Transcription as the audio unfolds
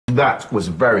That was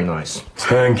very nice.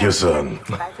 Thank you, son.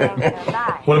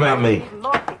 What about me?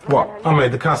 What? I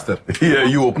made the custard. Yeah,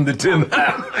 you opened the tin.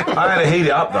 I had to heat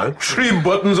it up, though. 3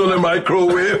 buttons on the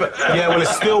microwave. Yeah, well,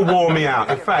 it's still wore me out.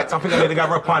 In fact, I think I need to go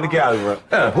for a pint to get over it.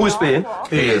 Who's paying?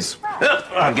 He is.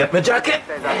 I'll get my jacket.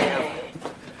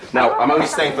 Now, I'm only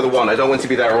staying for the one. I don't want to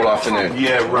be there all afternoon.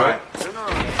 Yeah, right.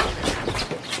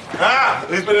 Ah,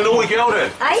 he's been an all week elder.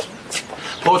 Hey?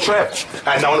 Poor Trev.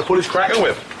 And no one to pull his cracker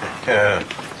with. Yeah.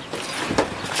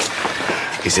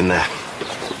 He's in there.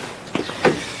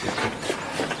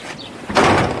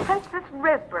 Princess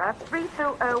River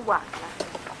 3201.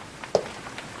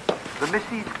 The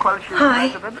Mrs. Qualshire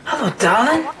Hi. resident. Hello,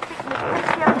 darling.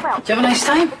 Did you have a nice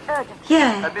time?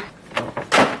 Yeah.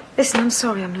 Listen, I'm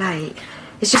sorry I'm late.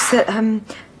 It's just that,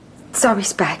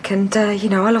 Zoe's back and, you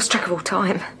know, I lost track of all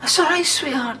time. That's all right,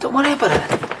 sweetheart. Don't worry about it.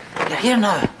 You're here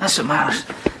now. That's what matters.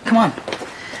 Come on.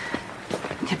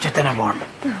 Keep your dinner warm.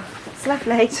 Oh, it's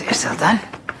lovely. Sit yourself down.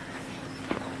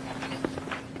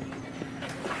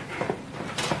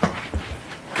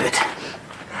 Good.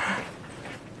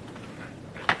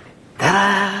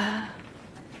 Ta-da!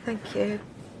 Thank you.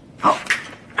 Oh,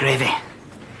 gravy.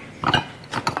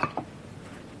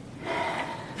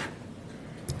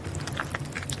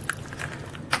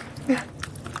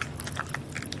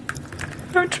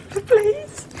 Oh, Trevor,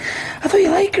 please. I thought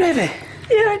you liked gravy.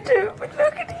 Yeah, I do, but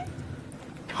look at it.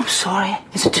 I'm sorry.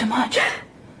 Is it too much?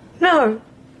 No.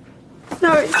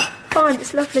 No, it's fine.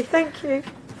 It's lovely. Thank you.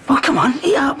 Oh, come on.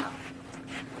 Eat up.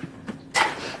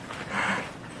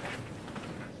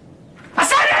 I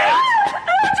said it!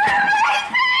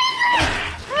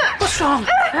 What's wrong?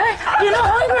 Eh? You're not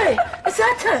hungry. Is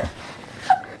that it?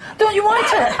 Don't you want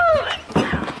it?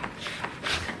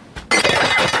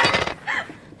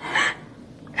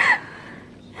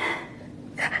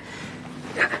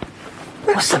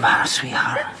 What's the matter,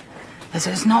 sweetheart? Is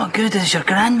it not good as your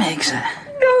gran makes it?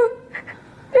 No.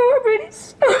 No, I'm really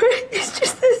sorry. It's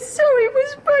just that Zoe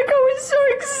was back. I was so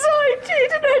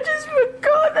excited and I just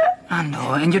forgot her. I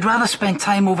know, and you'd rather spend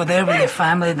time over there with your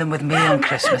family than with me on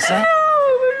Christmas, eh? No.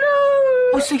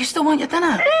 Oh, so you still want your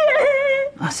dinner?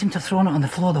 Yeah. I seem to have thrown it on the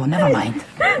floor, though. Never mind.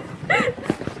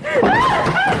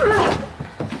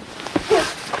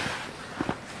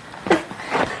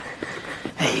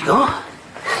 There you go.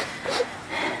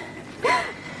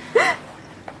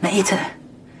 Now eat it.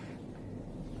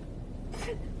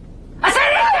 I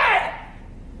said eat it!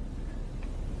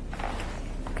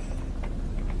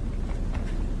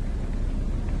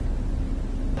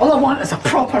 All I want is a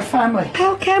proper family.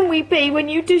 How can we be when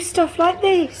you do stuff like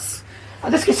this? I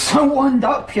just get so wound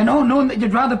up, you know, knowing that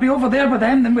you'd rather be over there with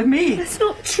them than with me. That's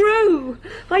not true.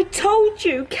 I told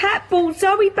you, Cat brought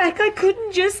Zoe back. I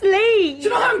couldn't just leave. Do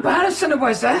you know how embarrassing it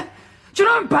was, eh? Do you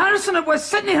know how embarrassing it was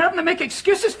sitting here having to make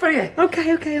excuses for you?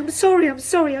 Okay, I'm sorry.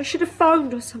 I should have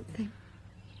phoned or something.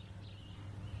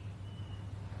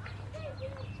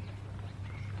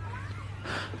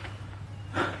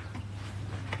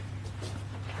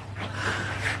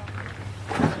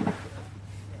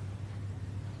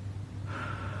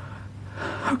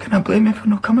 How can I blame you for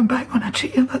not coming back when I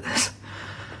treat you like this?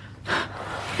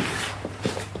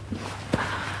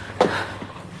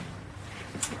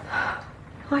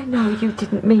 I know you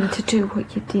didn't mean to do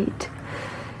what you did.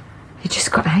 You just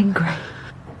got angry.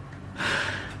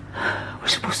 We're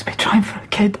supposed to be trying for a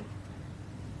kid.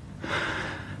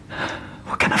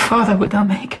 What kind of father would that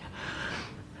make?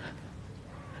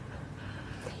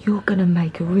 You're gonna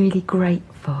make a really great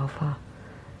father.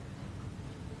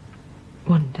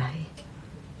 One day.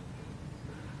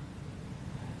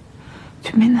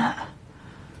 Do you mean that?